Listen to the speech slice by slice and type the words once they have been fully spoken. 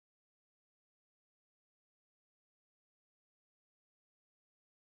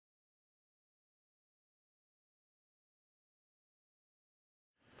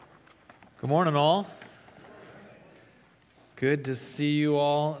Good morning, all. Good to see you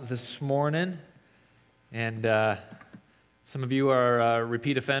all this morning. And some of you are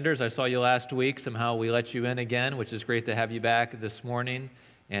repeat offenders. I saw you last week. Somehow we let you in again, which is great to have you back this morning.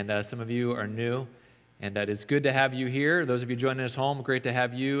 And some of you are new. And it is good to have you here. Those of you joining us home, great to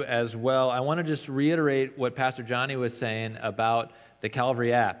have you as well. I want to just reiterate what Pastor Johnny was saying about the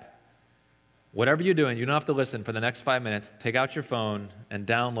Calvary app. Whatever you're doing, you don't have to listen for the next 5 minutes. Take out your phone and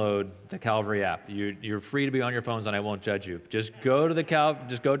download the Calvary app. You're free to be on your phones, and I won't judge you. Just go to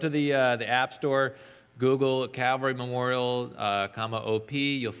the App Store, Google Calvary Memorial, OP.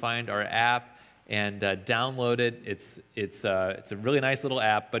 You'll find our app and download it. It's a really nice little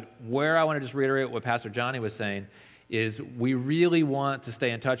app. But where I want to just reiterate what Pastor Johnny was saying is we really want to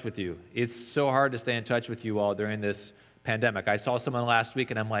stay in touch with you. It's so hard to stay in touch with you all during this pandemic. I saw someone last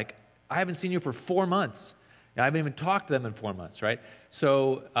week, and I'm like, I haven't seen you for 4 months. I haven't even talked to them in 4 months, right?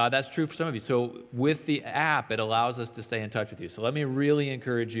 So that's true for some of you. So with the app, it allows us to stay in touch with you. So let me really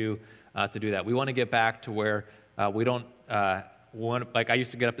encourage you to do that. We want to get back to where we don't like I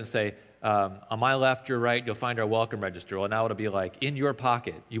used to get up and say, on my left, your right, you'll find our welcome register. Well, now it'll be like, in your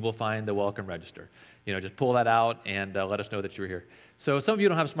pocket, you will find the welcome register. Just pull that out and let us know that you're here. So some of you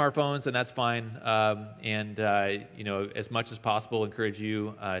don't have smartphones, and that's fine. As much as possible, encourage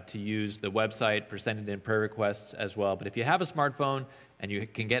you to use the website for sending in prayer requests as well. But if you have a smartphone and you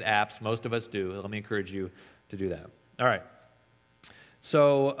can get apps, most of us do, let me encourage you to do that. All right.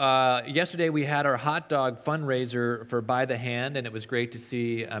 So yesterday we had our hot dog fundraiser for By the Hand, and it was great to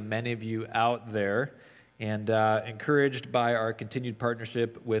see many of you out there. And encouraged by our continued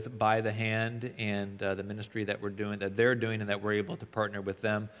partnership with By the Hand and the ministry that they're doing, and that we're able to partner with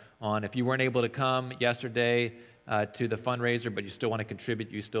them on. If you weren't able to come yesterday to the fundraiser, but you still want to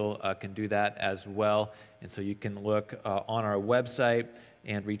contribute, you still can do that as well. And so you can look on our website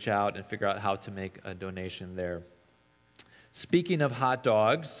and reach out and figure out how to make a donation there. Speaking of hot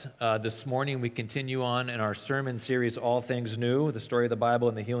dogs, this morning we continue on in our sermon series, All Things New, the story of the Bible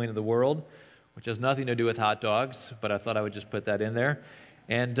and the healing of the world, which has nothing to do with hot dogs, but I thought I would just put that in there.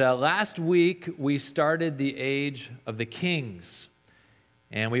 And last week, we started the age of the kings,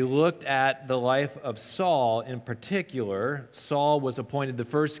 and we looked at the life of Saul in particular. Saul was appointed the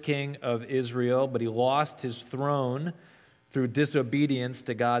first king of Israel, but he lost his throne through disobedience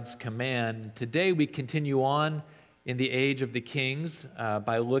to God's command. Today, we continue on in the age of the kings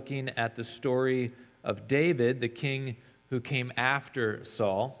by looking at the story of David, the king who came after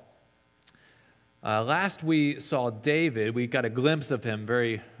Saul. Last we saw David. We got a glimpse of him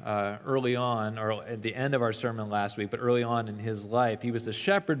very early on, or at the end of our sermon last week, but early on in his life. He was the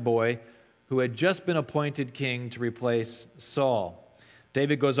shepherd boy who had just been appointed king to replace Saul.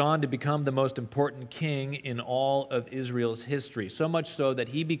 David goes on to become the most important king in all of Israel's history, so much so that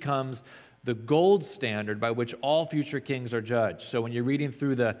he becomes the gold standard by which all future kings are judged. So when you're reading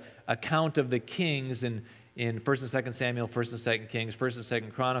through the account of the kings in 1st and 2nd Samuel, 1st and 2nd Kings, 1st and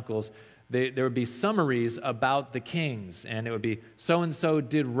 2nd Chronicles, there would be summaries about the kings, and it would be, so-and-so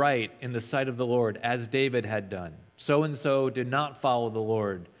did right in the sight of the Lord, as David had done. So-and-so did not follow the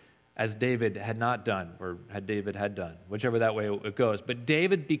Lord, as David had not done, or had David had done, whichever that way it goes. But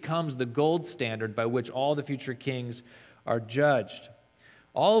David becomes the gold standard by which all the future kings are judged.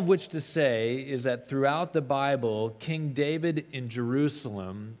 All of which to say is that throughout the Bible, King David in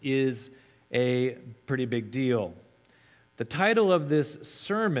Jerusalem is a pretty big deal. The title of this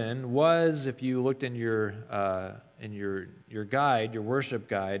sermon was, if you looked in your guide, your worship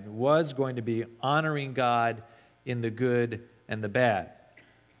guide, was going to be Honoring God in the Good and the Bad.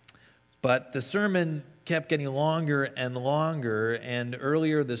 But the sermon kept getting longer and longer, and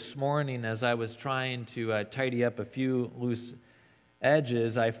earlier this morning, as I was trying to tidy up a few loose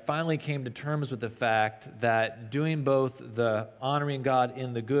edges, I finally came to terms with the fact that doing both the honoring God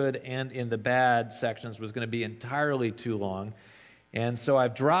in the good and in the bad sections was going to be entirely too long. And so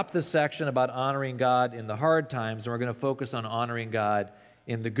I've dropped the section about honoring God in the hard times, and we're going to focus on honoring God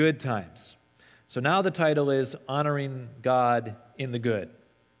in the good times. So now the title is Honoring God in the Good.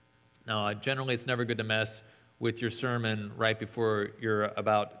 Now, generally, it's never good to mess with your sermon right before you're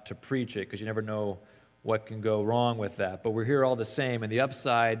about to preach it, because you never know what can go wrong with that. But we're here all the same, and the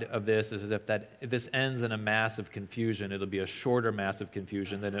upside of this is if this ends in a massive confusion, it'll be a shorter massive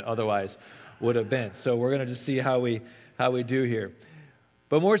confusion than it otherwise would have been. So we're going to just see how we do here.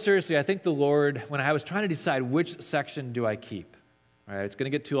 But more seriously, I think the Lord, when I was trying to decide which section do I keep, all right, it's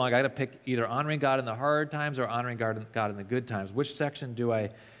going to get too long. I got to pick either honoring God in the hard times or honoring God in the good times. Which section do I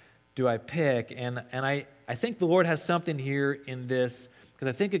pick? And I think the Lord has something here in this, because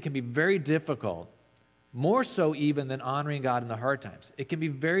I think it can be very difficult more so even than honoring God in the hard times. It can be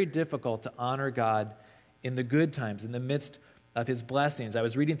very difficult to honor God in the good times, in the midst of his blessings. I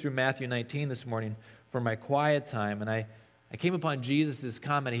was reading through Matthew 19 this morning for my quiet time, and I came upon Jesus'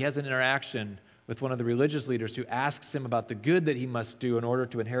 comment. He has an interaction with one of the religious leaders who asks him about the good that he must do in order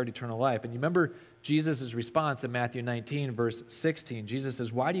to inherit eternal life. And you remember Jesus' response in Matthew 19, verse 16. Jesus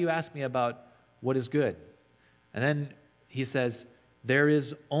says, "Why do you ask me about what is good?" And then he says, "There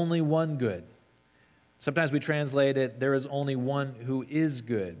is only one good." Sometimes we translate it, "There is only one who is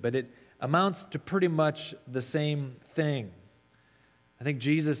good," but it amounts to pretty much the same thing. I think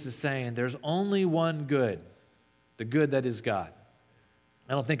Jesus is saying there's only one good, the good that is God.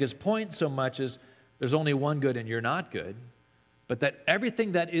 I don't think his point so much is there's only one good and you're not good, but that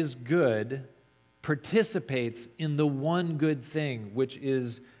everything that is good participates in the one good thing, which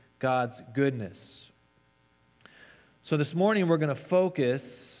is God's goodness. So this morning we're going to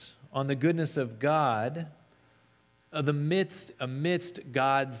focus on the goodness of God amidst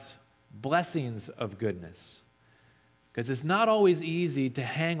God's blessings of goodness. Because it's not always easy to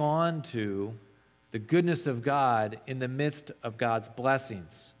hang on to the goodness of God in the midst of God's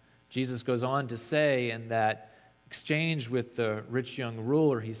blessings. Jesus goes on to say in that exchange with the rich young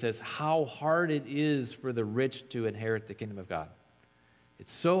ruler, he says, how hard it is for the rich to inherit the kingdom of God.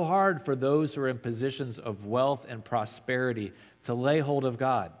 It's so hard for those who are in positions of wealth and prosperity to lay hold of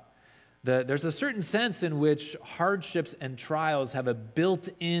God. There's a certain sense in which hardships and trials have a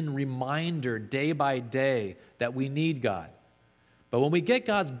built-in reminder day by day that we need God. But when we get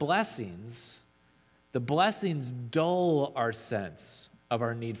God's blessings, the blessings dull our sense of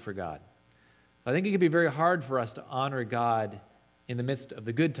our need for God. I think it can be very hard for us to honor God in the midst of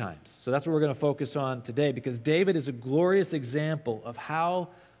the good times. So that's what we're going to focus on today, because David is a glorious example of how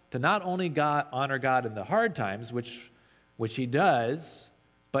to not only honor God in the hard times, which he does,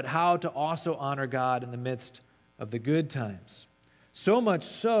 but how to also honor God in the midst of the good times. So much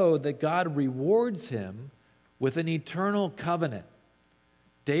so that God rewards him with an eternal covenant.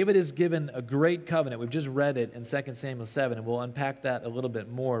 David is given a great covenant. We've just read it in 2 Samuel 7, and we'll unpack that a little bit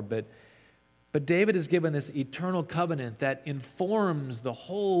more. But David is given this eternal covenant that informs the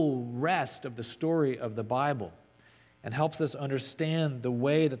whole rest of the story of the Bible and helps us understand the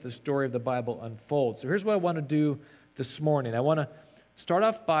way that the story of the Bible unfolds. So here's what I want to do this morning. I want to start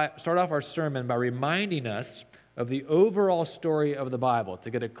off our sermon by reminding us of the overall story of the Bible to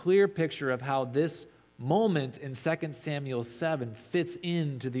get a clear picture of how this moment in 2 Samuel 7 fits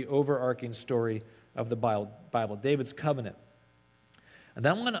into the overarching story of the Bible, David's covenant. And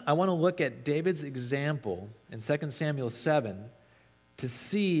then I want to look at David's example in 2 Samuel 7 to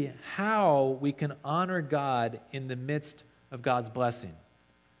see how we can honor God in the midst of God's blessing.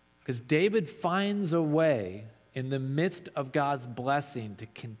 Because David finds a way in the midst of God's blessing to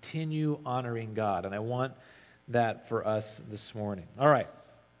continue honoring God. And I want that for us this morning. All right.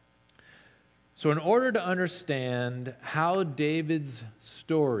 So in order to understand how David's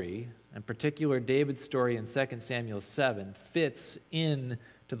story, in particular David's story in 2 Samuel 7, fits in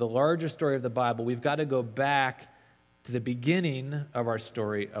to the larger story of the Bible, we've got to go back to the beginning of our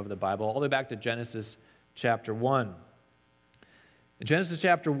story of the Bible, all the way back to Genesis chapter 1. In Genesis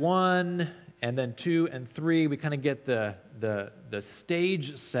chapter 1 and then 2 and 3, we kind of get the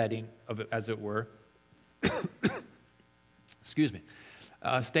stage setting of it, as it were. Excuse me.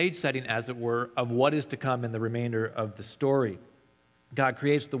 Stage setting, as it were, of what is to come in the remainder of the story. God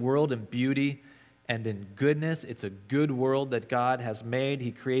creates the world in beauty and in goodness. It's a good world that God has made.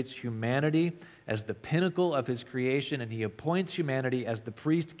 He creates humanity as the pinnacle of his creation, and he appoints humanity as the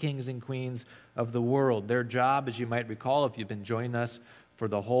priests, kings, and queens of the world. Their job, as you might recall if you've been joining us for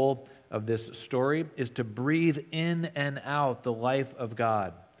the whole of this story, is to breathe in and out the life of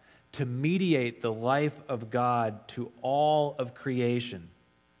God, to mediate the life of God to all of creation.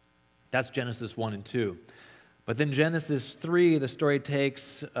 That's Genesis 1 and 2. But then Genesis 3, the story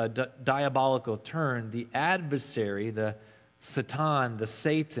takes a diabolical turn. The adversary, the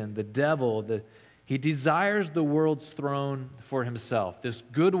Satan, the devil, he desires the world's throne for himself. This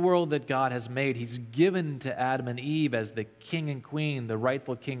good world that God has made, he's given to Adam and Eve as the king and queen, the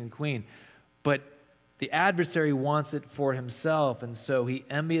rightful king and queen. But the adversary wants it for himself, and so he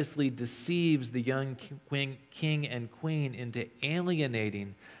enviously deceives the young king and queen into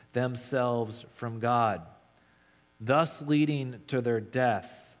alienating themselves from God, thus leading to their death.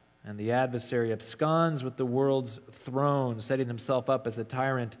 And the adversary absconds with the world's throne, setting himself up as a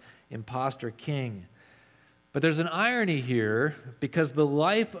tyrant, imposter king. But there's an irony here, because the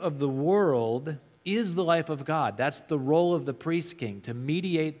life of the world is the life of God. That's the role of the priest king, to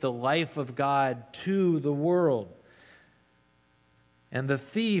mediate the life of God to the world. And the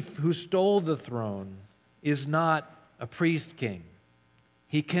thief who stole the throne is not a priest king.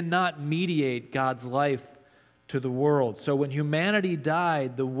 He cannot mediate God's life to the world. So when humanity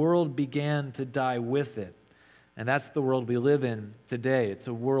died, the world began to die with it. And that's the world we live in today. It's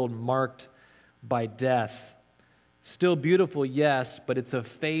a world marked by death. Still beautiful, yes, but it's a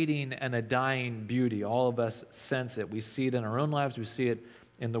fading and a dying beauty. All of us sense it. We see it in our own lives. We see it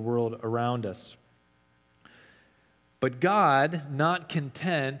in the world around us. But God, not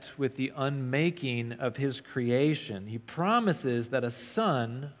content with the unmaking of his creation, he promises that a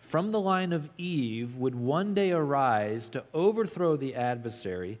son from the line of Eve would one day arise to overthrow the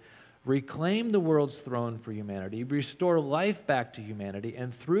adversary, reclaim the world's throne for humanity, restore life back to humanity,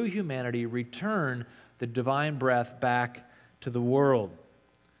 and through humanity return the divine breath back to the world.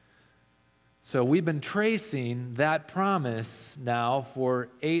 So we've been tracing that promise now for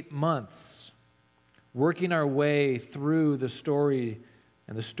 8 months, working our way through the story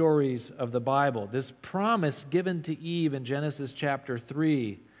and the stories of the Bible. This promise given to Eve in Genesis chapter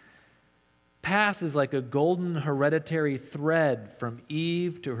 3 passes like a golden hereditary thread from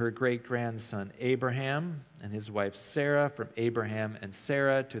Eve to her great-grandson Abraham and his wife Sarah, from Abraham and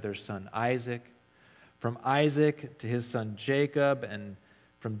Sarah to their son Isaac, from Isaac to his son Jacob, and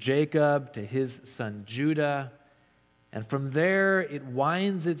from Jacob to his son Judah. And from there, it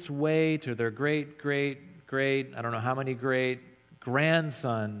winds its way to their great, I don't know how many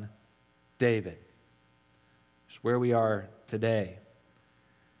grandson, David. It's where we are today.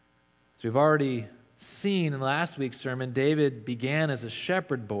 As we've already seen in last week's sermon, David began as a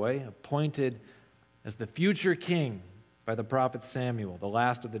shepherd boy, appointed as the future king by the prophet Samuel, the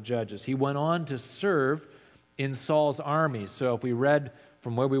last of the judges. He went on to serve in Saul's army. So if we read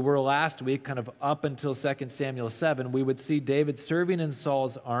from where we were last week, kind of up until 2 Samuel 7, we would see David serving in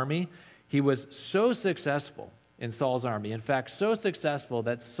Saul's army. He was so successful in Saul's army, in fact, so successful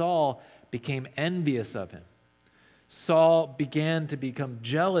that Saul became envious of him. Saul began to become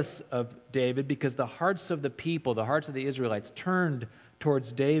jealous of David because the hearts of the people, the hearts of the Israelites, turned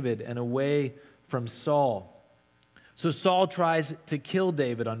towards David and away from Saul. So Saul tries to kill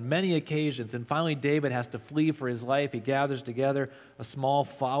David on many occasions, and finally David has to flee for his life. He gathers together a small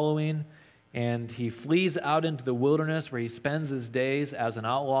following, and he flees out into the wilderness where he spends his days as an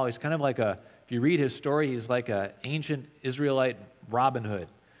outlaw. He's kind of like if you read his story, he's like an ancient Israelite Robin Hood.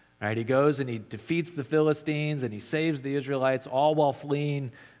 Right? He goes and he defeats the Philistines, and he saves the Israelites, all while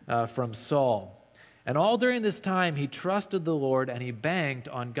fleeing from Saul. And all during this time, he trusted the Lord, and he banked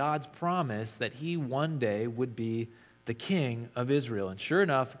on God's promise that he one day would be the king of Israel. And sure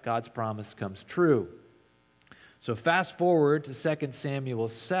enough, God's promise comes true. So fast forward to 2 Samuel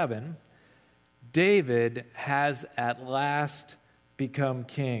 7, David has at last become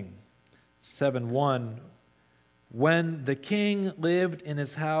king. 7:1, when the king lived in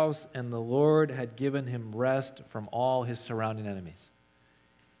his house and the Lord had given him rest from all his surrounding enemies.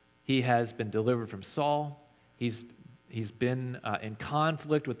 He has been delivered from Saul. He's been in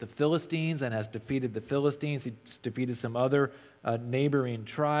conflict with the Philistines and has defeated the Philistines. He's defeated some other neighboring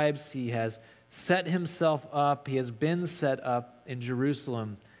tribes. He has set himself up. He has been set up in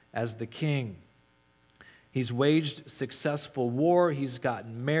Jerusalem as the king. He's waged successful war. He's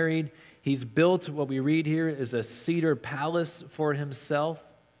gotten married. He's built what we read here is a cedar palace for himself.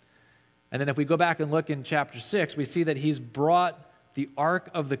 And then if we go back and look in chapter 6, we see that he's brought the Ark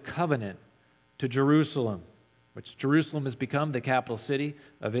of the Covenant to Jerusalem, which Jerusalem has become the capital city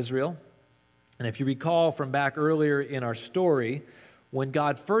of Israel. And if you recall from back earlier in our story, when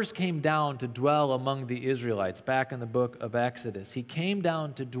God first came down to dwell among the Israelites, back in the book of Exodus, he came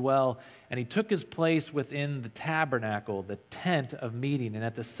down to dwell, and he took his place within the tabernacle, the tent of meeting. And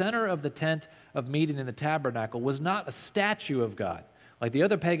at the center of the tent of meeting in the tabernacle was not a statue of God. Like the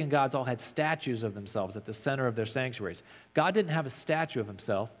other pagan gods all had statues of themselves at the center of their sanctuaries. God didn't have a statue of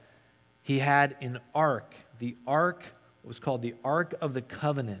himself. He had an ark. The ark was called the Ark of the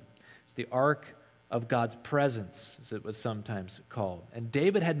Covenant. It's the Ark of God's presence, as it was sometimes called. And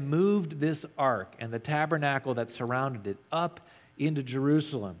David had moved this ark and the tabernacle that surrounded it up into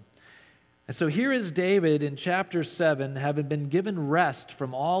Jerusalem. And so here is David in chapter 7, having been given rest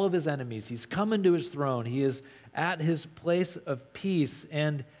from all of his enemies. He's come into his throne. He is at his place of peace,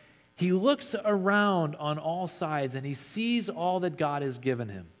 and he looks around on all sides, and he sees all that God has given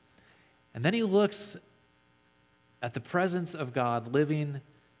him. And then he looks at the presence of God living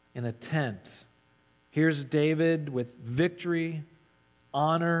in a tent. Here's David with victory,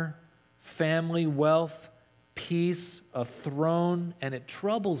 honor, family, wealth, peace, a throne, and it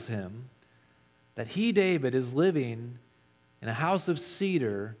troubles him that he, David, is living in a house of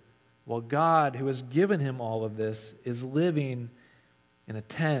cedar while God, who has given him all of this, is living in a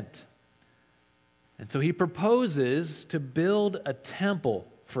tent. And so he proposes to build a temple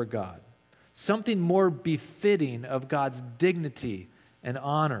for God, something more befitting of God's dignity and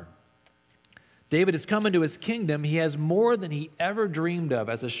honor. David has come into his kingdom. He has more than he ever dreamed of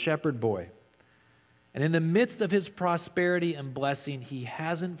as a shepherd boy. And in the midst of his prosperity and blessing, he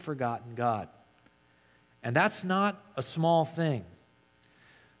hasn't forgotten God. And that's not a small thing.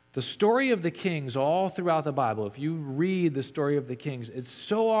 The story of the kings all throughout the Bible, if you read the story of the kings, it's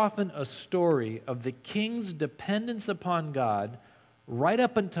so often a story of the king's dependence upon God right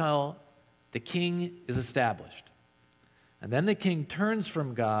up until the king is established. And then the king turns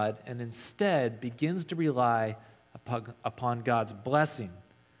from God and instead begins to rely upon God's blessing.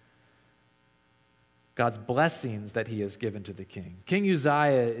 God's blessings that he has given to the king. King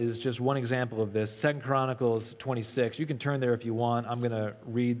Uzziah is just one example of this. 2 Chronicles 26. You can turn there if you want. I'm going to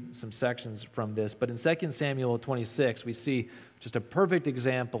read some sections from this. But in 2 Samuel 26, we see just a perfect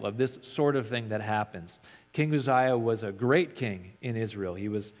example of this sort of thing that happens. King Uzziah was a great king in Israel. He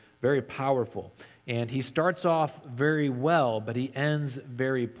was very powerful. And he starts off very well, but he ends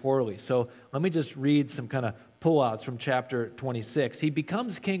very poorly. So let me just read some kind of pullouts from chapter 26. He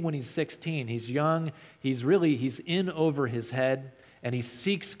becomes king when he's 16. He's young. He's in over his head, and he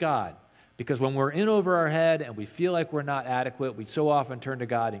seeks God. Because when we're in over our head and we feel like we're not adequate, we so often turn to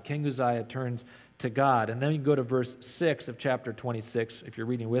God, and King Uzziah turns to God. And then you go to verse 6 of chapter 26, if you're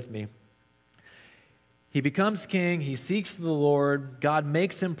reading with me. He becomes king, he seeks the Lord, God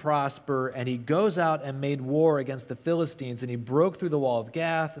makes him prosper, and he goes out and made war against the Philistines, and he broke through the wall of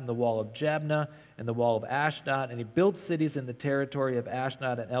Gath and the wall of Jabneh and the wall of Ashdod, and he built cities in the territory of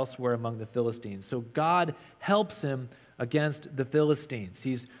Ashdod and elsewhere among the Philistines. So God helps him against the Philistines.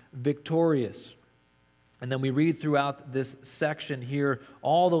 He's victorious. And then we read throughout this section here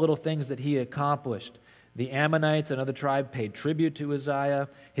all the little things that he accomplished. The Ammonites, another tribe, paid tribute to Uzziah.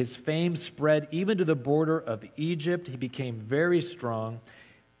 His fame spread even to the border of Egypt. He became very strong.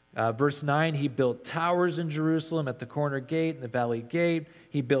 Verse 9, he built towers in Jerusalem at the corner gate and the valley gate.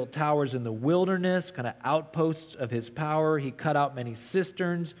 He built towers in the wilderness, kind of outposts of his power. He cut out many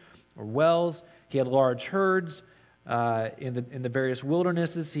cisterns or wells. He had large herds in the various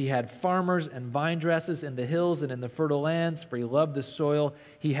wildernesses. He had farmers and vine dressers in the hills and in the fertile lands, for he loved the soil.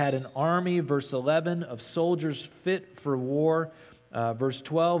 He had an army, verse 11, of soldiers fit for war. Verse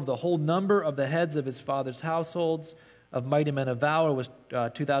 12, the whole number of the heads of his father's households of mighty men of valor was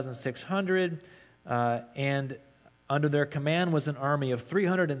 2,600, and under their command was an army of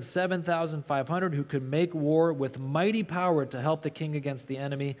 307,500 who could make war with mighty power to help the king against the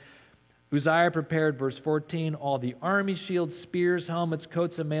enemy. Uzziah prepared, verse 14, all the army shields, spears, helmets,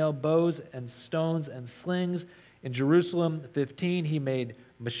 coats of mail, bows and stones and slings. In Jerusalem, 15, he made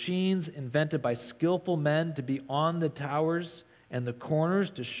machines invented by skillful men to be on the towers and the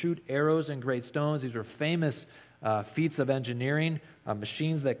corners to shoot arrows and great stones. These were famous feats of engineering,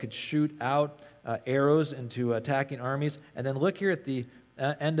 machines that could shoot out arrows into attacking armies. And then look here at the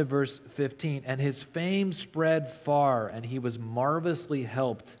end of verse 15. And his fame spread far, and he was marvelously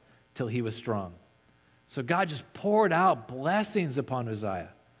helped till he was strong. So God just poured out blessings upon Uzziah.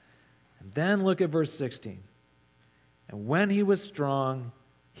 And then look at verse 16. And when he was strong,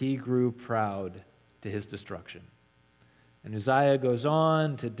 he grew proud to his destruction. And Uzziah goes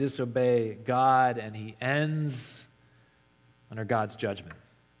on to disobey God, and he ends under God's judgment.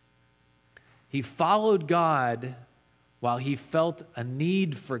 He followed God while he felt a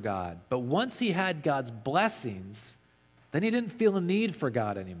need for God. But once he had God's blessings, then he didn't feel a need for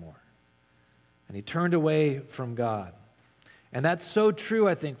God anymore. And he turned away from God. And that's so true,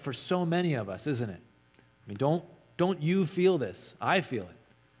 I think, for so many of us, isn't it? I mean, don't you feel this? I feel it.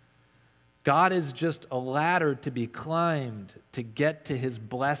 God is just a ladder to be climbed to get to his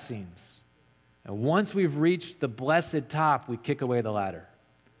blessings. And once we've reached the blessed top, we kick away the ladder.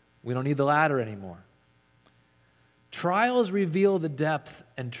 We don't need the ladder anymore. Trials reveal the depth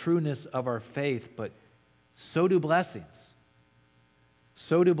and trueness of our faith, but so do blessings.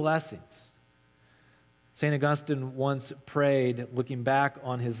 So do blessings. St. Augustine once prayed, looking back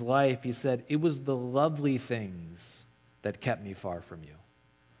on his life, he said, "It was the lovely things that kept me far from you."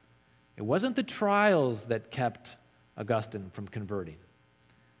 It wasn't the trials that kept Augustine from converting.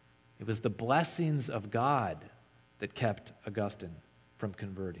 It was the blessings of God that kept Augustine from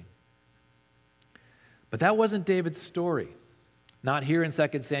converting. But that wasn't David's story. Not here in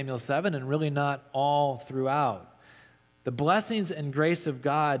 2 Samuel 7, and really not all throughout. The blessings and grace of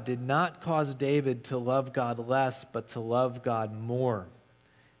God did not cause David to love God less, but to love God more.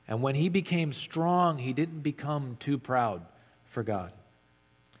 And when he became strong, he didn't become too proud for God.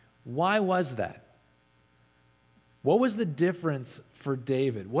 Why was that? What was the difference for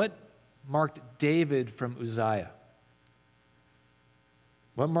David? What marked David from Uzziah?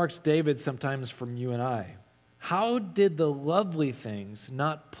 What marks David sometimes from you and I? How did the lovely things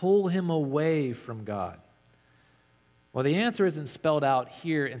not pull him away from God? Well, the answer isn't spelled out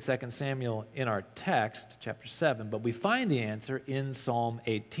here in 2 Samuel in our text, chapter 7, but we find the answer in Psalm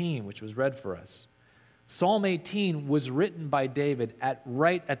 18, which was read for us. Psalm 18 was written by David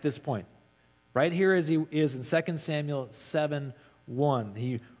right at this point. Right here as he is in 2 Samuel 7:1.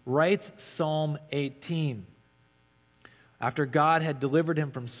 He writes Psalm 18 after God had delivered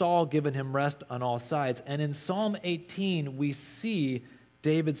him from Saul, given him rest on all sides. And in Psalm 18, we see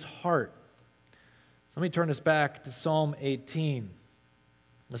David's heart. So let me turn us back to Psalm 18.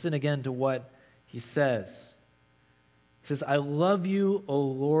 Listen again to what he says. He says, I love you, O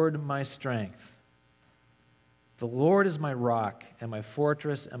Lord, my strength. The Lord is my rock and my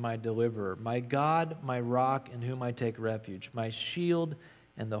fortress and my deliverer, my God, my rock in whom I take refuge, my shield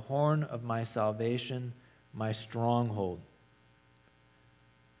and the horn of my salvation, my stronghold.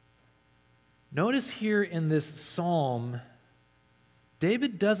 Notice here in this psalm,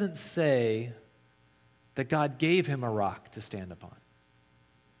 David doesn't say that God gave him a rock to stand upon,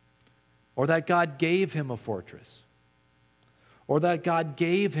 or that God gave him a fortress, or that God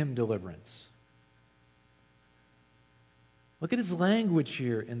gave him deliverance. Look at his language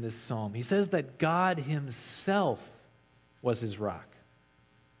here in this psalm. He says that God himself was his rock.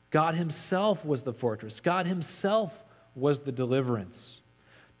 God himself was the fortress. God himself was the deliverance.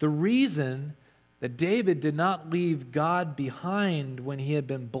 The reason that David did not leave God behind when he had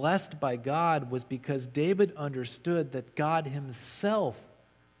been blessed by God was because David understood that God himself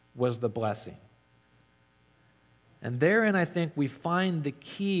was the blessing. And therein, I think, we find the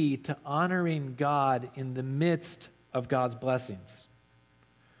key to honoring God in the midst of God's blessings.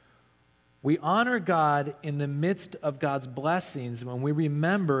 We honor God in the midst of God's blessings when we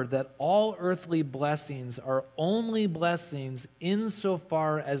remember that all earthly blessings are only blessings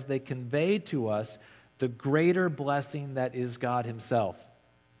insofar as they convey to us the greater blessing that is God himself.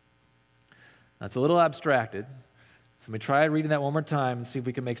 That's a little abstracted. So let me try reading that one more time and see if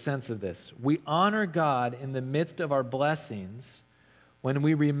we can make sense of this. We honor God in the midst of our blessings when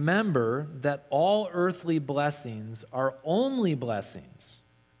we remember that all earthly blessings are only blessings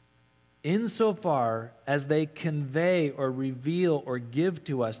insofar as they convey or reveal or give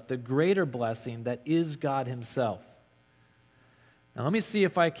to us the greater blessing that is God himself. Now let me see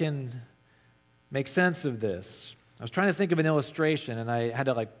if I can make sense of this. I was trying to think of an illustration, and I had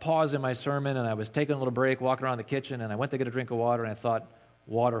to pause in my sermon, and I was taking a little break, walking around the kitchen, and I went to get a drink of water, and I thought,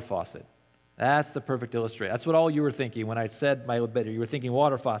 water faucet. That's the perfect illustration. That's what all you were thinking when I said my little bit. You were thinking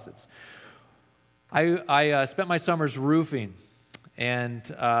water faucets. I spent my summers roofing, and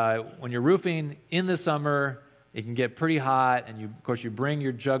when you're roofing in the summer, it can get pretty hot, and of course you bring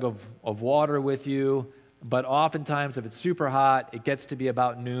your jug of water with you, but oftentimes if it's super hot, it gets to be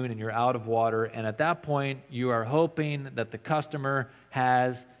about noon and you're out of water, and at that point you are hoping that the customer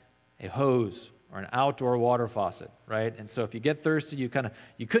has a hose or an outdoor water faucet, right? And so if you get thirsty, you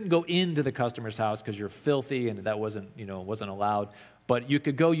couldn't go into the customer's house because you're filthy and that wasn't allowed, but you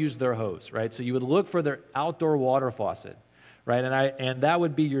could go use their hose, right? So you would look for their outdoor water faucet, right? And that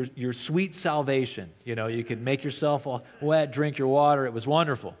would be your sweet salvation. You could make yourself all wet, drink your water. It was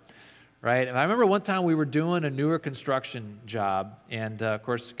wonderful, right? And I remember one time we were doing a newer construction job, and of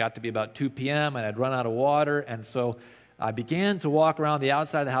course, it got to be about 2 p.m., and I'd run out of water, and so I began to walk around the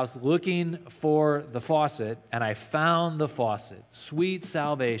outside of the house looking for the faucet, and I found the faucet. Sweet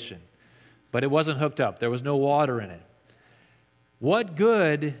salvation. But it wasn't hooked up. There was no water in it. What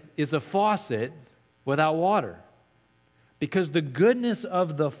good is a faucet without water? Because the goodness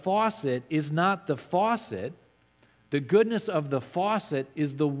of the faucet is not the faucet. The goodness of the faucet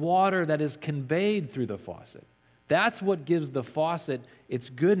is the water that is conveyed through the faucet. That's what gives the faucet its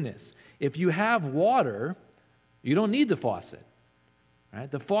goodness. If you have water, you don't need the faucet, right?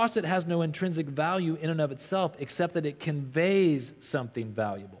 The faucet has no intrinsic value in and of itself except that it conveys something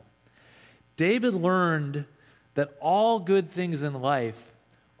valuable. David learned that all good things in life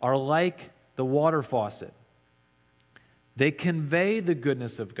are like the water faucet. They convey the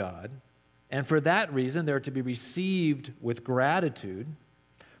goodness of God, and for that reason, they're to be received with gratitude.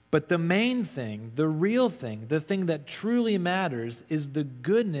 But the main thing, the real thing, the thing that truly matters is the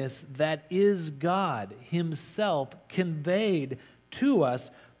goodness that is God himself conveyed to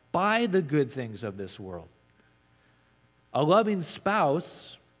us by the good things of this world. A loving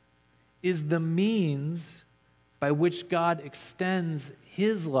spouse is the means by which God extends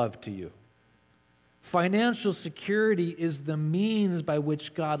his love to you. Financial security is the means by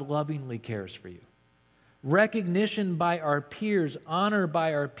which God lovingly cares for you. Recognition by our peers, honor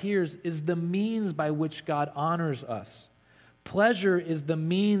by our peers, is the means by which God honors us. Pleasure is the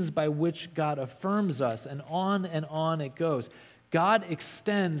means by which God affirms us, and on it goes. God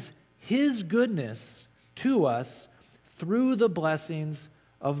extends His goodness to us through the blessings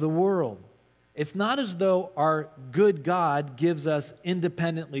of the world. It's not as though our good God gives us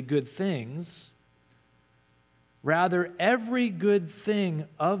independently good things. Rather, every good thing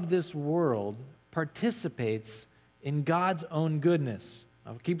of this world participates in God's own goodness.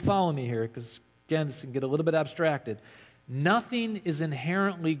 Now, keep following me here, because, again, this can get a little bit abstracted. Nothing is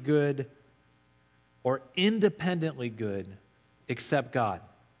inherently good or independently good except God.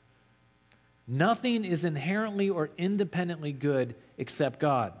 Nothing is inherently or independently good except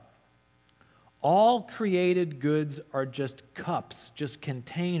God. All created goods are just cups, just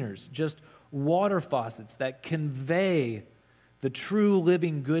containers, just water faucets that convey the true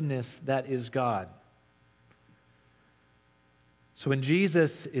living goodness that is God. So when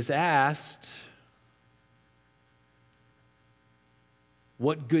Jesus is asked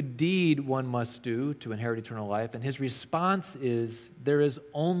what good deed one must do to inherit eternal life, and his response is, there is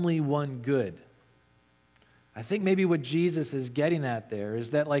only one good. I think maybe what Jesus is getting at there is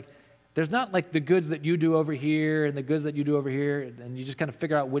that, there's not the goods that you do over here and the goods that you do over here, and you just kind of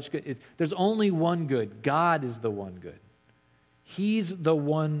figure out which good. There's only one good. God is the one good. He's the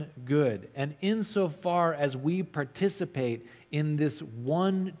one good. And insofar as we participate in this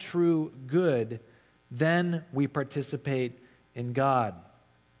one true good, then we participate in God.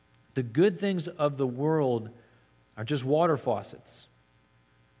 The good things of the world are just water faucets.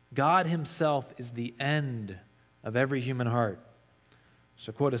 God Himself is the end of every human heart.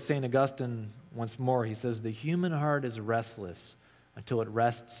 So quote of St. Augustine once more. He says, "The human heart is restless until it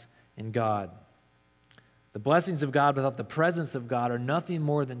rests in God." The blessings of God without the presence of God are nothing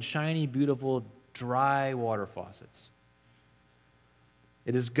more than shiny, beautiful, dry water faucets.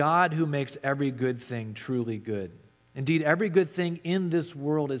 It is God who makes every good thing truly good. Indeed, every good thing in this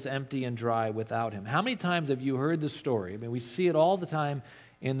world is empty and dry without Him. How many times have you heard the story? I mean, we see it all the time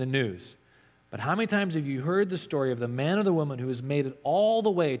in the news. But how many times have you heard the story of the man or the woman who has made it all the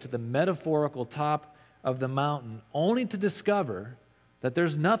way to the metaphorical top of the mountain, only to discover that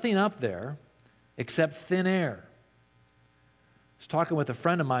there's nothing up there except thin air? I was talking with a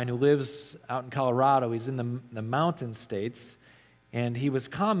friend of mine who lives out in Colorado. He's in the mountain states, and he was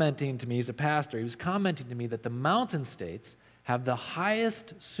commenting to me, he's a pastor, he was commenting to me that the mountain states have the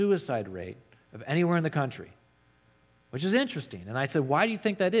highest suicide rate of anywhere in the country, which is interesting. And I said, why do you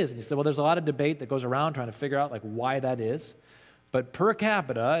think that is? And he said, well, there's a lot of debate that goes around trying to figure out why that is. But per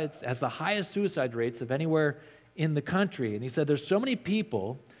capita, it has the highest suicide rates of anywhere in the country. And he said, there's so many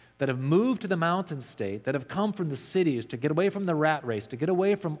people that have moved to the mountain state, that have come from the cities to get away from the rat race, to get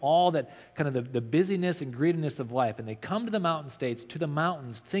away from all that kind of the busyness and greediness of life. And they come to the mountain states, to the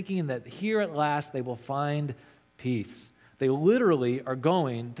mountains, thinking that here at last they will find peace. They literally are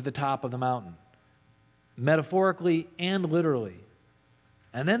going to the top of the mountain, metaphorically and literally.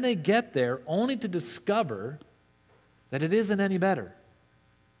 And then they get there only to discover that it isn't any better.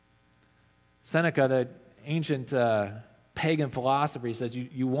 Seneca, the ancient pagan philosopher, says,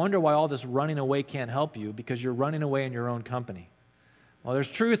 you wonder why all this running away can't help you, because you're running away in your own company. Well, there's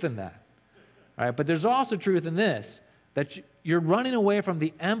truth in that. All right, but there's also truth in this, that you're running away from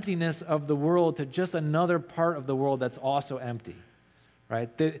the emptiness of the world to just another part of the world that's also empty. Right?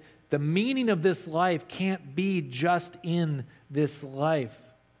 The meaning of this life can't be just in this life.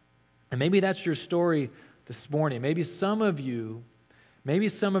 And maybe that's your story this morning. Maybe some of you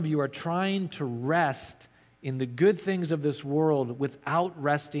are trying to rest in the good things of this world without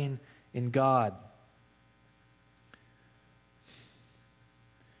resting in God.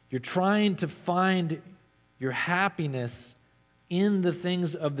 You're trying to find your happiness in the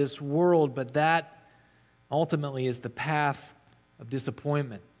things of this world, but that ultimately is the path of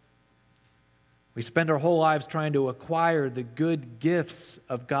disappointment. We spend our whole lives trying to acquire the good gifts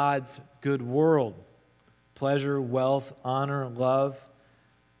of God's good world: pleasure, wealth, honor, love.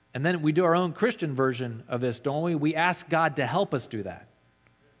 And then we do our own Christian version of this, don't we? We ask God to help us do that,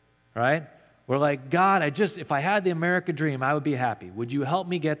 right? We're like, God, if I had the American dream, I would be happy. Would you help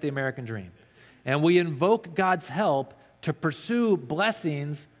me get the American dream? And we invoke God's help to pursue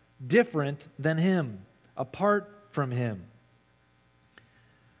blessings different than Him, apart from Him.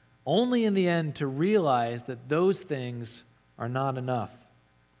 Only in the end to realize that those things are not enough.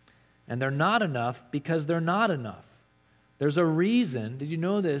 And they're not enough because they're not enough. There's a reason, did you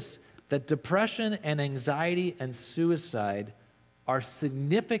know this, that depression and anxiety and suicide are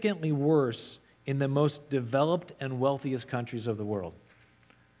significantly worse in the most developed and wealthiest countries of the world.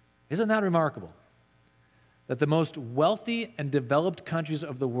 Isn't that remarkable? that the most wealthy and developed countries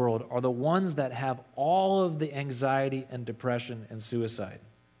of the world are the ones that have all of the anxiety and depression and suicide.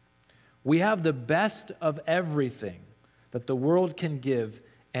 We have the best of everything that the world can give,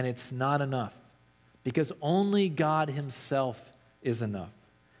 and it's not enough, because only God himself is enough.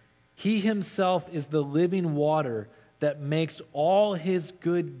 He himself is the living water that makes all his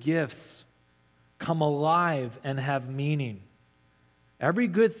good gifts come alive and have meaning. Every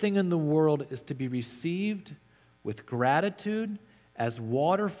good thing in the world is to be received with gratitude as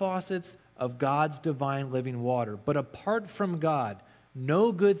water faucets of God's divine living water. But apart from God,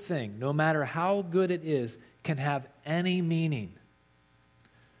 no good thing, no matter how good it is, can have any meaning.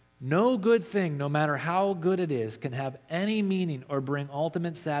 No good thing, no matter how good it is, can have any meaning or bring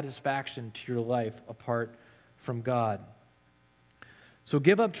ultimate satisfaction to your life apart from God. So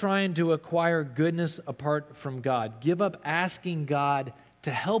give up trying to acquire goodness apart from God. Give up asking God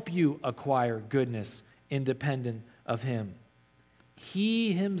to help you acquire goodness independent of him.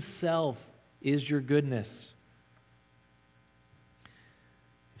 He himself is your goodness.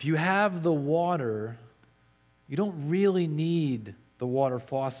 If you have the water, you don't really need the water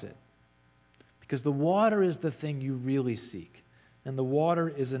faucet, because the water is the thing you really seek, and the water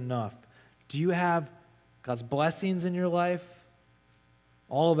is enough. Do you have God's blessings in your life?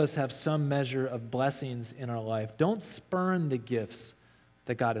 All of us have some measure of blessings in our life. Don't spurn the gifts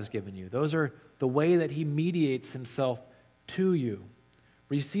that God has given you. Those are the way that he mediates himself to you.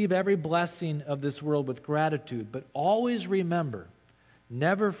 Receive every blessing of this world with gratitude, but always remember,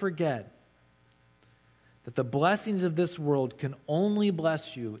 never forget, that the blessings of this world can only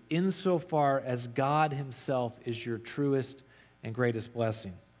bless you insofar as God himself is your truest and greatest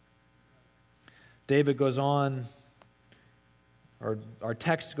blessing. David goes on, or our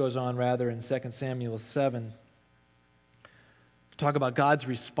text goes on rather, in 2 Samuel 7, to talk about God's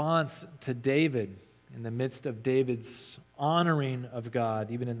response to David in the midst of David's honoring of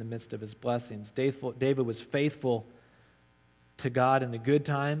God, even in the midst of his blessings. David was faithful to God in the good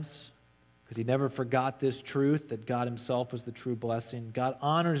times, because he never forgot this truth, that God himself was the true blessing. God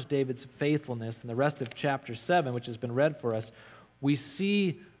honors David's faithfulness. In the rest of chapter 7, which has been read for us, we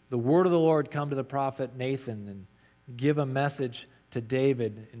see the word of the Lord come to the prophet Nathan and give a message to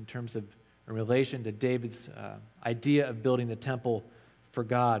David in terms of, in relation to David's idea of building the temple for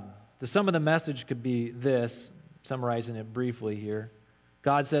God. The sum of the message could be this, summarizing it briefly here.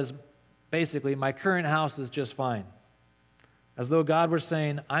 God says, basically, my current house is just fine. As though God were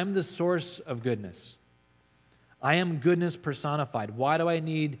saying, I'm the source of goodness. I am goodness personified. Why do I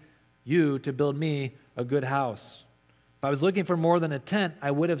need you to build me a good house? If I was looking for more than a tent,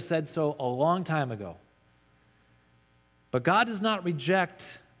 I would have said so a long time ago. But God does not reject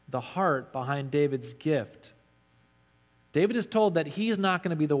the heart behind David's gift. David is told that he is not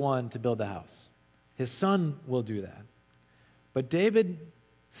going to be the one to build the house. His son will do that. But David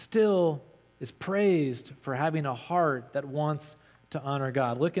still is praised for having a heart that wants to honor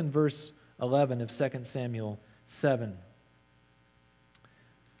God. Look in verse 11 of 2 Samuel 7.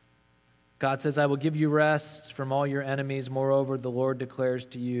 God says, I will give you rest from all your enemies. Moreover, the Lord declares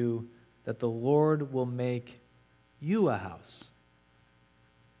to you that the Lord will make you a house.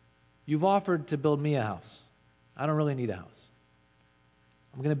 You've offered to build me a house. I don't really need a house.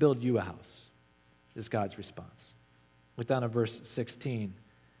 I'm going to build you a house, is God's response. Look down at verse 16.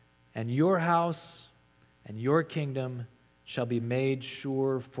 And your house and your kingdom shall be made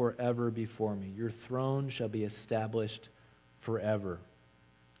sure forever before me. Your throne shall be established forever.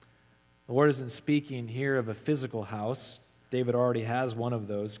 The Lord isn't speaking here of a physical house. David already has one of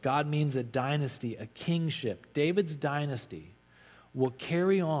those. God means a dynasty, a kingship. David's dynasty will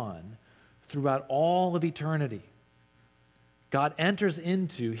carry on throughout all of eternity. God enters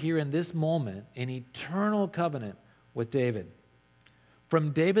into, here in this moment, an eternal covenant with David.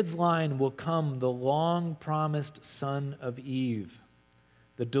 From David's line will come the long-promised son of Eve,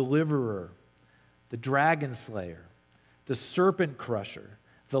 the deliverer, the dragon slayer, the serpent crusher,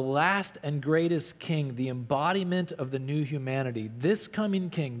 the last and greatest king, the embodiment of the new humanity. This coming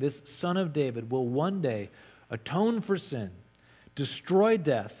king, this son of David, will one day atone for sin, destroy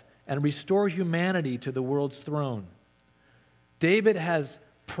death, and restore humanity to the world's throne. David has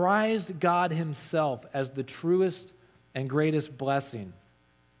prized God himself as the truest and greatest blessing.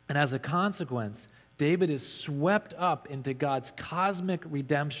 And as a consequence, David is swept up into God's cosmic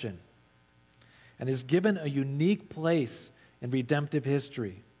redemption and is given a unique place in redemptive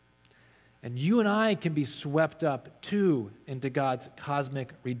history. And you and I can be swept up, too, into God's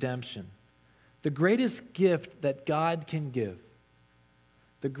cosmic redemption. The greatest gift that God can give,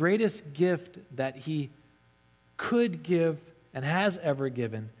 the greatest gift that he could give and has ever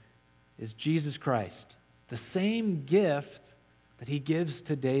given, is Jesus Christ, the same gift that he gives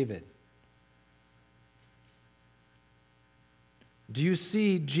to David. Do you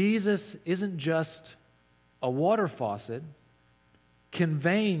see, Jesus isn't just a water faucet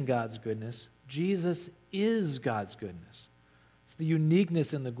conveying God's goodness. Jesus is God's goodness. It's the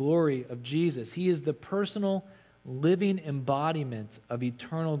uniqueness and the glory of Jesus. He is the personal, living embodiment of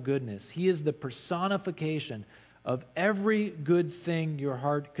eternal goodness. He is the personification of every good thing your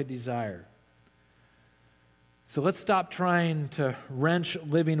heart could desire. So let's stop trying to wrench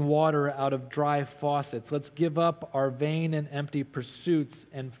living water out of dry faucets. Let's give up our vain and empty pursuits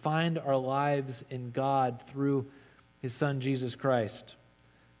and find our lives in God through his Son, Jesus Christ.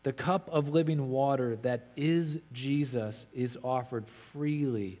 The cup of living water that is Jesus is offered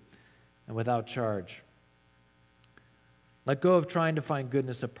freely and without charge. Let go of trying to find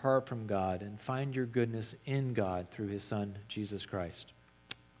goodness apart from God and find your goodness in God through his Son, Jesus Christ.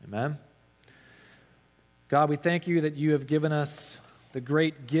 Amen. God, we thank you that you have given us the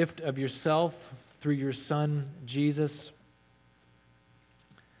great gift of yourself through your Son, Jesus.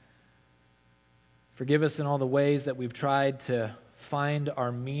 Forgive us in all the ways that we've tried to find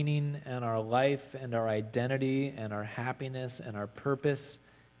our meaning and our life and our identity and our happiness and our purpose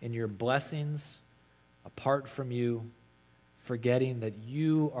in your blessings apart from you, forgetting that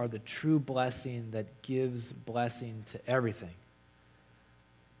you are the true blessing that gives blessing to everything.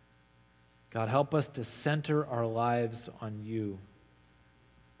 God, help us to center our lives on you,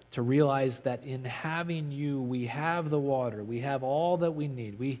 to realize that in having you, we have the water, we have all that we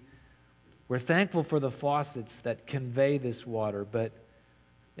need. We're thankful for the faucets that convey this water, but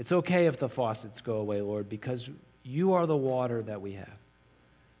it's okay if the faucets go away, Lord, because you are the water that we have.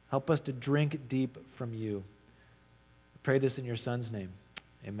 Help us to drink deep from you. I pray this in your Son's name.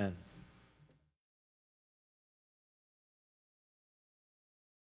 Amen.